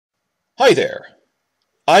Hi there.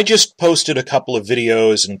 I just posted a couple of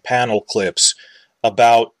videos and panel clips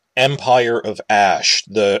about Empire of Ash,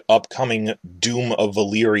 the upcoming Doom of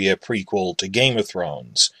Valyria prequel to Game of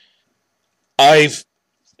Thrones. I've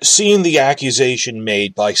seen the accusation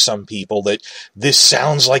made by some people that this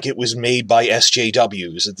sounds like it was made by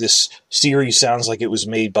SJWs, that this series sounds like it was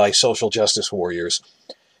made by social justice warriors.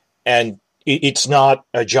 And it's not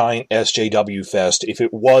a giant SJW-fest. If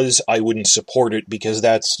it was, I wouldn't support it because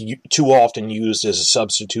that's too often used as a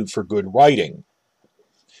substitute for good writing.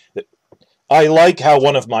 I like how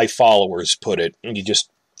one of my followers put it,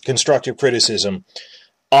 constructive criticism.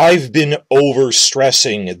 I've been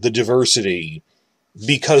overstressing the diversity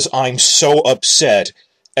because I'm so upset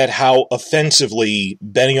at how offensively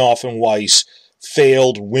Benioff and Weiss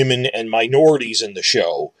failed women and minorities in the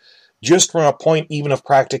show. Just from a point even of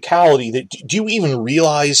practicality, do you even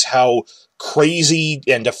realize how crazy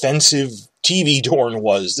and offensive TV Dorn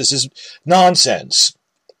was? This is nonsense.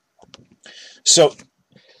 So,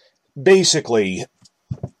 basically,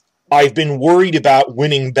 I've been worried about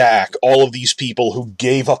winning back all of these people who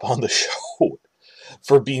gave up on the show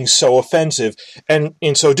for being so offensive, and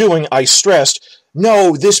in so doing, I stressed,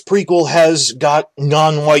 no, this prequel has got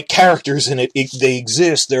non-white characters in it. They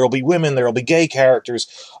exist. There'll be women. There'll be gay characters.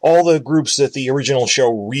 All the groups that the original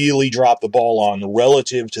show really dropped the ball on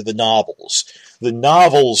relative to the novels. The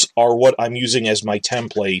novels are what I'm using as my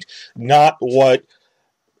template, not what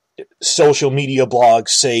social media blogs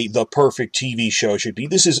say the perfect TV show should be.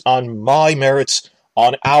 This is on my merits,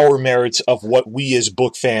 on our merits of what we as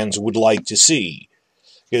book fans would like to see.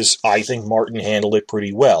 Because I think Martin handled it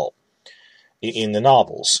pretty well in the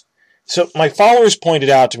novels. So my followers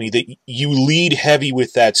pointed out to me that you lead heavy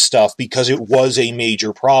with that stuff because it was a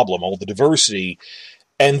major problem, all the diversity,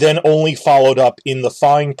 and then only followed up in the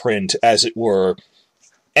fine print, as it were,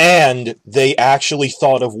 and they actually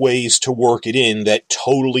thought of ways to work it in that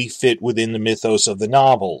totally fit within the mythos of the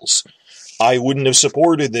novels. I wouldn't have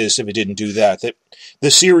supported this if it didn't do that. The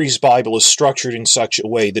series Bible is structured in such a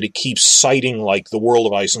way that it keeps citing, like, The World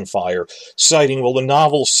of Ice and Fire, citing, well, the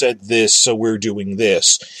novel said this, so we're doing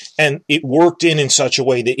this. And it worked in such a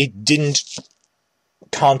way that it didn't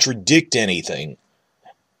contradict anything.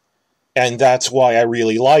 And that's why I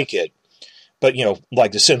really like it. But,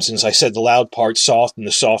 like The Simpsons, I said the loud part soft and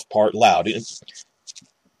the soft part loud.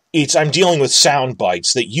 I'm dealing with sound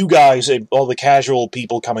bites that you guys, all the casual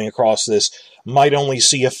people coming across this, might only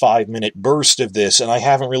see a 5-minute burst of this, and I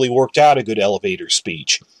haven't really worked out a good elevator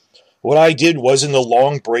speech. What I did was, in the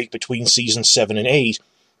long break between season 7 and 8,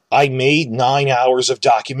 I made 9 hours of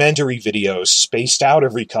documentary videos spaced out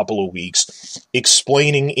every couple of weeks,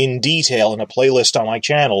 explaining in detail in a playlist on my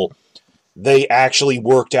channel. They actually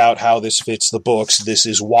worked out how this fits the books. This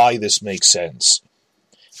is why this makes sense.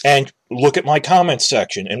 And look at my comments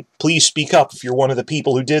section, and please speak up if you're one of the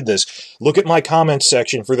people who did this. Look at my comments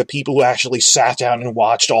section for the people who actually sat down and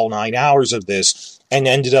watched all 9 hours of this and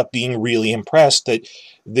ended up being really impressed that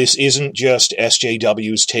this isn't just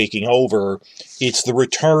SJWs taking over. It's the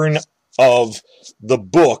return of the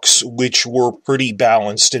books, which were pretty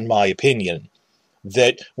balanced in my opinion.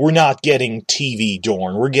 That we're not getting TV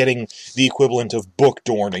Dorn, we're getting the equivalent of book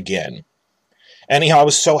Dorn again. Anyhow, I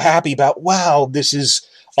was so happy about, wow, this is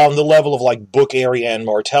on the level of like book Ariane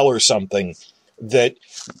Martell or something, that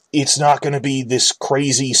it's not going to be this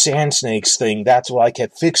crazy Sand Snakes thing. That's what I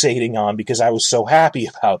kept fixating on because I was so happy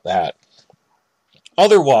about that.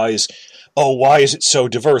 Otherwise, why is it so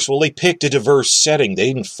diverse? Well, they picked a diverse setting.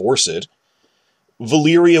 They didn't force it.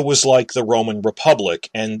 Valyria was like the Roman Republic,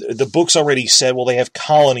 and the books already said, well, they have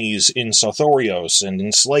colonies in Sothorios and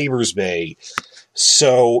in Slaver's Bay.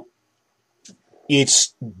 So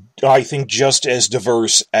it's, I think, just as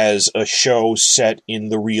diverse as a show set in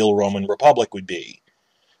the real Roman Republic would be.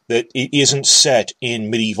 That it isn't set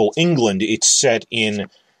in medieval England, it's set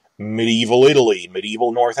in medieval Italy,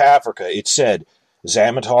 medieval North Africa. It said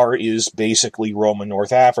Zamatar is basically Roman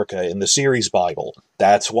North Africa in the series Bible.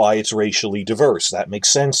 That's why it's racially diverse. That makes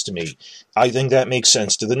sense to me. I think that makes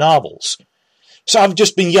sense to the novels. So I've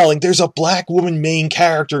just been yelling, there's a black woman main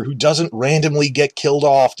character who doesn't randomly get killed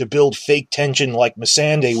off to build fake tension like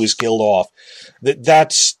Missandei was killed off.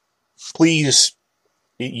 That's, please,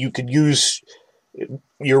 you could use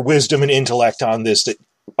your wisdom and intellect on this. That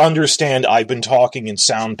understand I've been talking in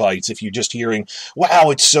sound bites. If you're just hearing, wow,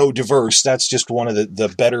 it's so diverse, that's just one of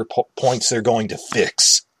the better points they're going to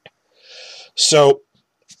fix. So,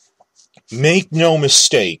 make no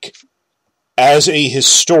mistake, as a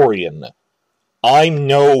historian, I'm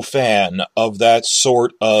no fan of that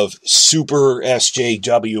sort of super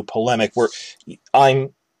SJW polemic where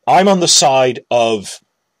I'm on the side of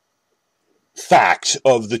fact,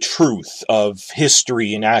 of the truth, of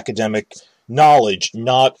history and academic knowledge,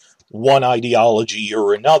 not one ideology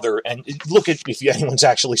or another. And look at, if anyone's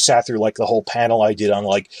actually sat through like the whole panel I did on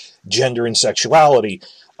like gender and sexuality,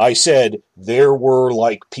 I said there were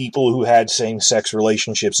like people who had same-sex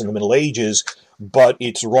relationships in the Middle Ages, but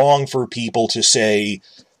it's wrong for people to say,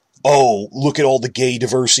 oh, look at all the gay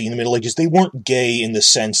diversity in the Middle Ages. They weren't gay in the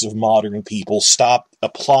sense of modern people. Stop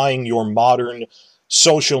applying your modern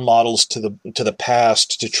social models to the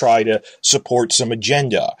past to try to support some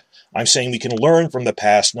agenda. I'm saying we can learn from the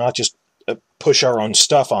past, not just push our own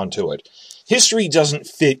stuff onto it. History doesn't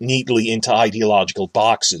fit neatly into ideological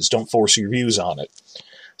boxes. Don't force your views on it.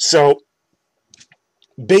 So,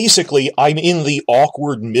 basically, I'm in the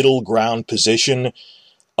awkward middle ground position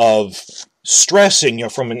of stressing,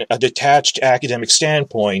 from a detached academic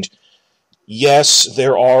standpoint, yes,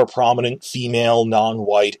 there are prominent female,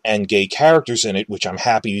 non-white, and gay characters in it, which I'm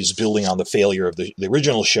happy is building on the failure of the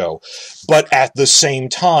original show. But at the same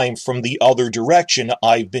time, from the other direction,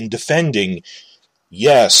 I've been defending,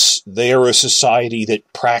 yes, they are a society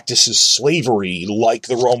that practices slavery like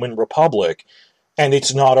the Roman Republic, and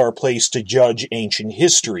it's not our place to judge ancient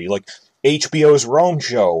history. Like HBO's Rome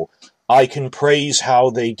show, I can praise how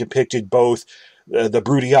they depicted both the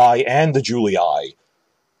Brutii and the Julii.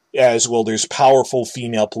 As well, there's powerful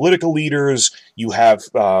female political leaders. You have,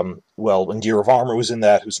 Indira Varma was in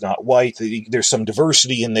that, who's not white. There's some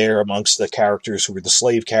diversity in there amongst the characters who were the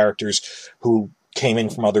slave characters who came in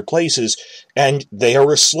from other places. And they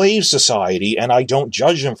are a slave society, and I don't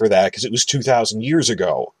judge them for that because it was 2,000 years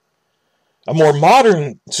ago. A more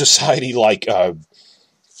modern society like a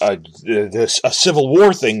Civil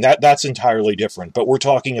War thing, that's entirely different. But we're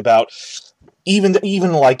talking about even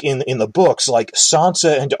like in the books, like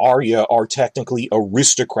Sansa and Arya are technically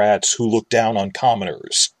aristocrats who look down on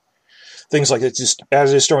commoners. Things like that. Just as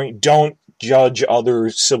a historian, don't judge other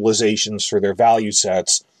civilizations for their value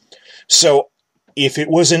sets. So if it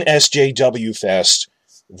was an SJW-fest,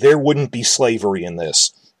 there wouldn't be slavery in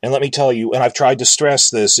this. And let me tell you, and I've tried to stress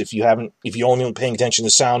this, if you only been paying attention to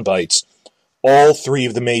sound bites, all three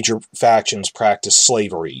of the major factions practice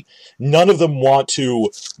slavery. None of them want to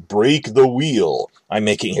break the wheel. I'm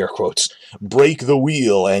making air quotes. Break the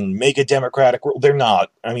wheel and make a democratic world. They're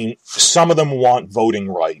not. I mean, some of them want voting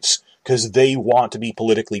rights because they want to be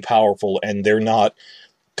politically powerful and they're not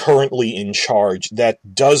currently in charge.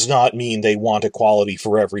 That does not mean they want equality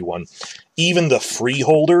for everyone. Even the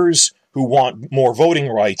freeholders who want more voting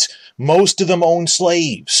rights, most of them own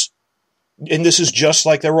slaves. And this is just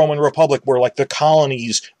like the Roman Republic, where like the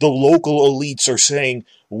colonies, the local elites are saying,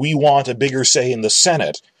 we want a bigger say in the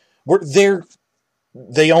Senate.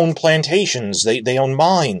 They own plantations, they own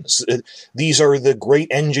mines. These are the great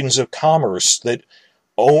engines of commerce that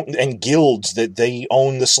own, and guilds that they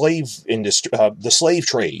own the slave industry, the slave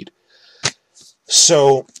trade.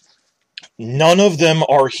 So none of them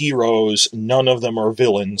are heroes, none of them are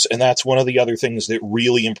villains, and that's one of the other things that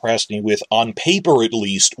really impressed me with, on paper at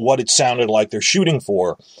least, what it sounded like they're shooting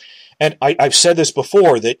for. And I've said this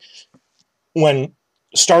before, that when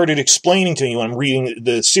started explaining to me, when I'm reading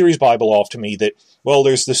the series Bible off to me, that, well,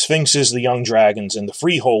 there's the Sphinxes, the Young Dragons, and the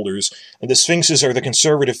Freeholders, and the Sphinxes are the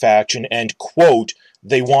conservative faction, and, quote,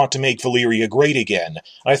 they want to make Valyria great again.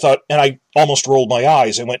 I thought, and I almost rolled my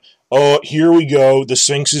eyes, I went, oh, here we go, the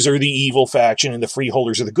Sphinxes are the evil faction and the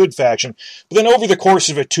Freeholders are the good faction. But then over the course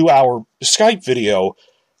of a 2-hour Skype video,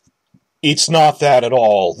 it's not that at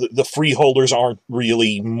all. The Freeholders aren't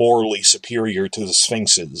really morally superior to the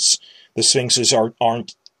Sphinxes. The Sphinxes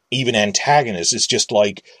aren't even antagonists. It's just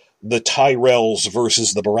like the Tyrells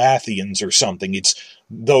versus the Baratheons or something. It's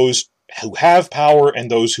those who have power and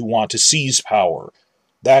those who want to seize power.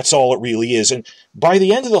 That's all it really is. And by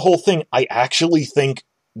the end of the whole thing, I actually think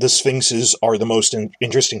the Sphinxes are the most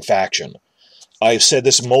interesting faction. I've said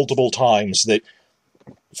this multiple times, that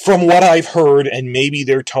from what I've heard, and maybe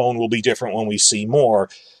their tone will be different when we see more,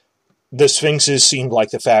 the Sphinxes seemed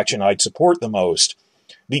like the faction I'd support the most.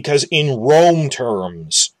 Because in Rome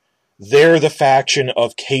terms, they're the faction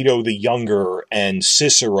of Cato the Younger and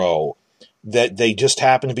Cicero, that they just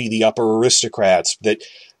happen to be the upper aristocrats, that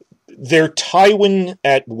they're Tywin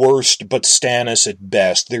at worst, but Stannis at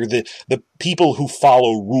best. They're the people who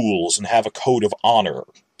follow rules and have a code of honor,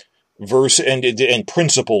 and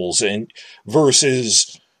principles, and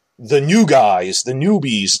versus the new guys, the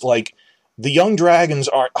newbies. Like the Young Dragons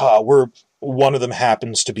aren't. One of them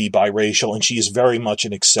happens to be biracial, and she is very much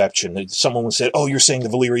an exception. Someone said, "Oh, you're saying the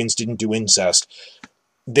Valyrians didn't do incest?"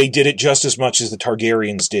 They did it just as much as the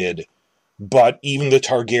Targaryens did. But even the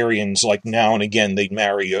Targaryens, like, now and again, they'd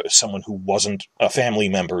marry someone who wasn't a family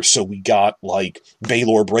member, so we got, like,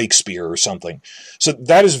 Baelor Breakspear or something. So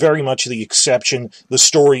that is very much the exception. The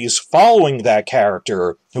story is following that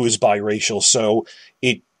character, who is biracial, so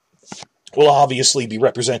it will obviously be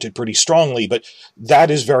represented pretty strongly, but that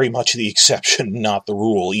is very much the exception, not the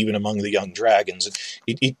rule, even among the young dragons.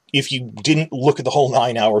 If you didn't look at the whole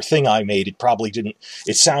 9-hour thing I made, it probably didn't.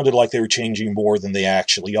 It sounded like they were changing more than they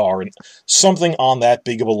actually are, and something on that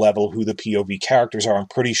big of a level, who the POV characters are, I'm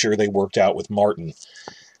pretty sure they worked out with Martin.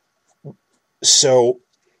 So,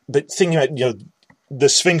 but thinking about, the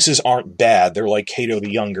Sphinxes aren't bad. They're like Cato the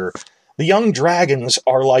Younger. The young dragons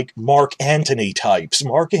are like Mark Antony types.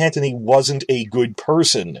 Mark Antony wasn't a good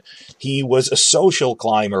person. He was a social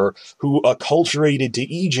climber who acculturated to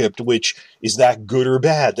Egypt, which is that good or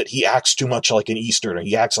bad, that he acts too much like an Easterner.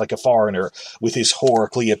 He acts like a foreigner with his whore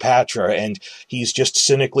Cleopatra, and he's just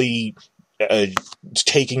cynically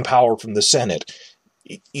taking power from the Senate.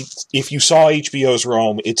 If you saw HBO's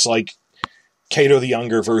Rome, it's like Cato the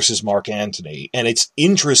Younger versus Mark Antony, and it's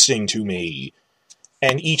interesting to me.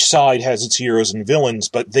 And each side has its heroes and villains,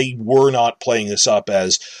 but they were not playing this up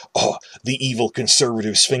as, the evil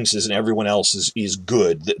conservative Sphinxes and everyone else is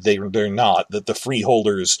good. They're not. That the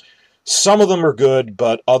freeholders, some of them are good,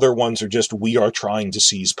 but other ones are just, we are trying to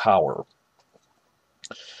seize power.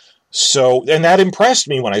 So, and that impressed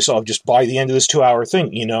me when I saw, just by the end of this 2-hour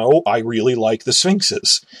thing, I really like the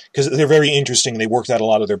Sphinxes, because they're very interesting. They worked out a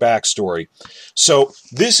lot of their backstory. So,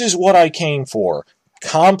 this is what I came for.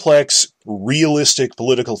 Complex, realistic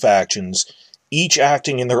political factions, each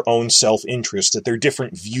acting in their own self-interest, that they're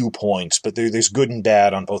different viewpoints, but there's good and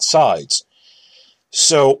bad on both sides.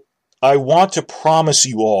 So, I want to promise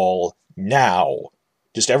you all now,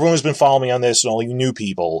 just everyone who's been following me on this and all you new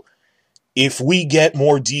people, if we get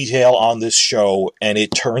more detail on this show and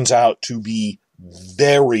it turns out to be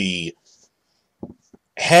very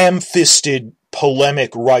ham-fisted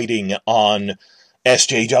polemic writing on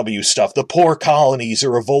SJW stuff, the poor colonies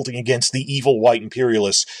are revolting against the evil white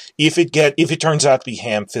imperialists. If it turns out to be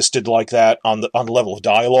ham-fisted like that on the level of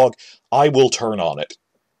dialogue, I will turn on it.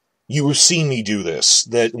 You have seen me do this.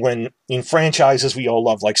 That when in franchises we all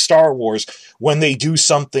love, like Star Wars, when they do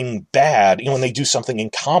something bad, when they do something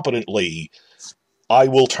incompetently, I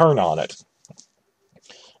will turn on it.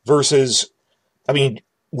 Versus,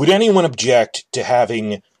 would anyone object to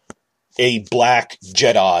having a black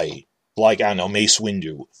Jedi? Like, I don't know, Mace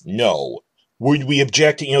Windu. No. Would we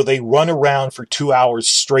object to, they run around for 2 hours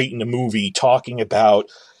straight in a movie talking about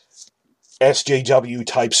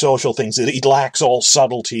SJW-type social things. It lacks all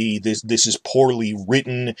subtlety. This is poorly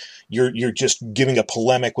written. You're just giving a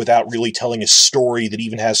polemic without really telling a story that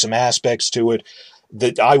even has some aspects to it.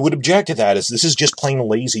 That I would object to that, as this is just plain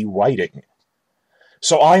lazy writing.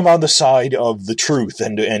 So I'm on the side of the truth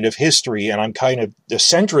and of history, and I'm kind of a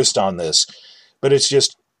centrist on this. But it's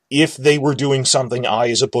just, if they were doing something I,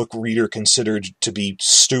 as a book reader, considered to be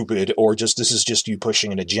stupid, or just this is just you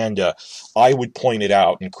pushing an agenda, I would point it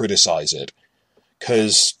out and criticize it.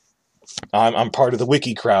 Because I'm part of the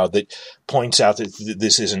wiki crowd that points out that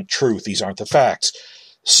this isn't truth, these aren't the facts.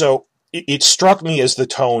 So it struck me as the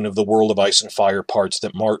tone of the World of Ice and Fire parts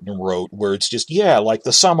that Martin wrote, where it's just, like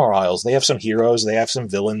the Summer Isles, they have some heroes, they have some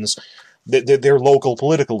villains, they're local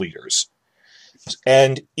political leaders.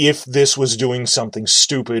 And if this was doing something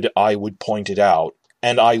stupid, I would point it out.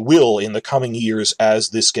 And I will in the coming years as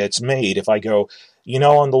this gets made. If I go,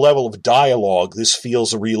 on the level of dialogue, this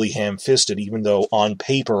feels really ham-fisted, even though on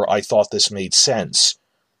paper I thought this made sense,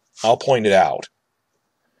 I'll point it out.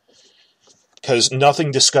 Because nothing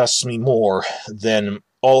disgusts me more than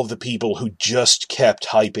all of the people who just kept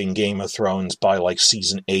hyping Game of Thrones by like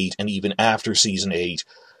Season 8 and even after Season 8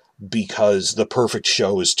 because the perfect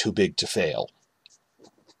show is too big to fail.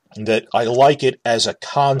 That I like it as a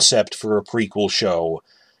concept for a prequel show,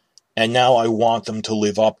 and now I want them to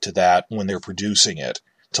live up to that when they're producing it,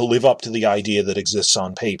 to live up to the idea that exists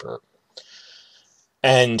on paper.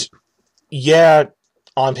 And,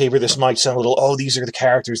 on paper this might sound a little, these are the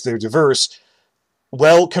characters, they're diverse.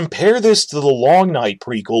 Well, compare this to the Long Night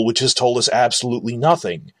prequel, which has told us absolutely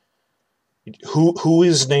nothing. Who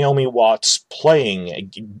is Naomi Watts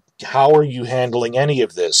playing? How are you handling any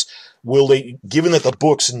of this? Will they, given that the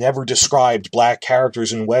books never described black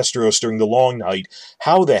characters in Westeros during the Long Night,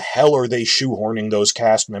 how the hell are they shoehorning those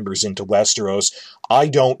cast members into Westeros? I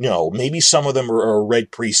don't know. Maybe some of them are red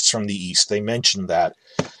priests from the East. They mentioned that.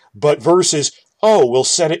 But versus, we'll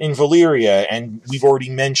set it in Valyria, and we've already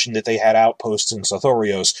mentioned that they had outposts in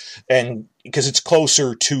Sothorios, and because it's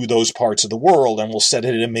closer to those parts of the world, and we'll set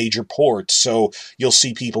it in a major port, so you'll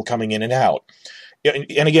see people coming in and out.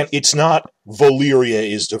 And again, it's not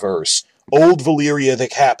Valyria is diverse. Old Valyria, the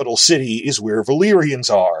capital city, is where Valyrians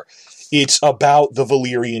are. It's about the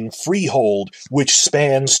Valyrian freehold, which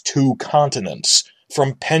spans 2 continents,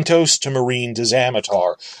 from Pentos to Marine to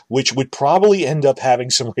Zamatar, which would probably end up having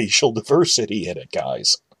some racial diversity in it,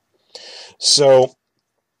 guys. So,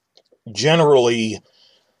 generally,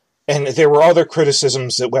 and there were other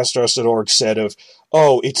criticisms that Westeros.org said of,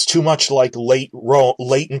 oh, it's too much like late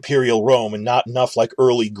Imperial Rome and not enough like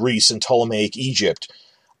early Greece and Ptolemaic Egypt.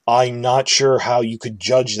 I'm not sure how you could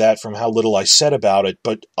judge that from how little I said about it,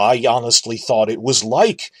 but I honestly thought it was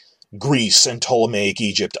like Greece and Ptolemaic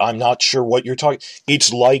Egypt. I'm not sure what you're talking.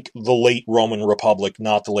 It's like the late Roman Republic,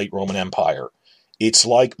 not the late Roman Empire. It's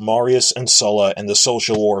like Marius and Sulla and the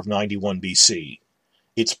Social War of 91 BC.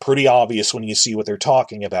 It's pretty obvious when you see what they're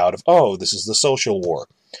talking about of, oh, this is the Social War.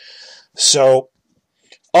 So,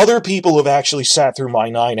 other people have actually sat through my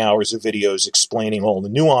 9 hours of videos explaining all the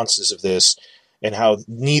nuances of this and how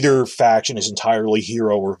neither faction is entirely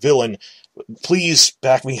hero or villain. Please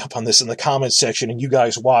back me up on this in the comments section, and you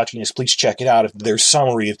guys watching this, please check it out. If there's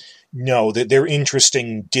summary of, no, that they're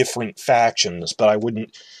interesting, different factions, but I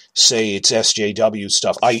wouldn't say it's SJW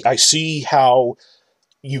stuff. I see how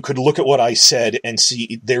you could look at what I said and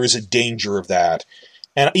see there is a danger of that.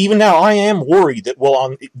 And even now, I am worried that,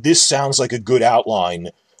 well, this sounds like a good outline,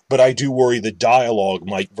 but I do worry the dialogue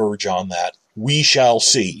might verge on that. We shall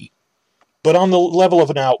see. But on the level of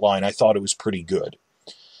an outline, I thought it was pretty good.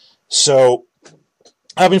 So,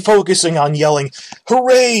 I've been focusing on yelling,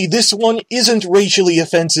 hooray, this one isn't racially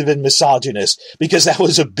offensive and misogynist, because that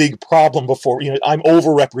was a big problem before. I'm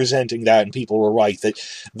overrepresenting that, and people were right, that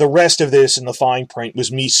the rest of this in the fine print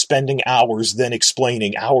was me spending hours then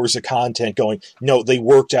explaining, hours of content going, no, they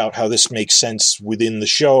worked out how this makes sense within the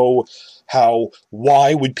show,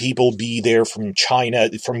 why would people be there from China,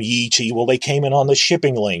 from Yi Chi? Well, they came in on the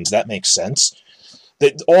shipping lanes, that makes sense.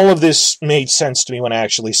 That all of this made sense to me when I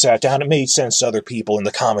actually sat down. It made sense to other people in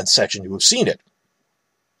the comments section who have seen it.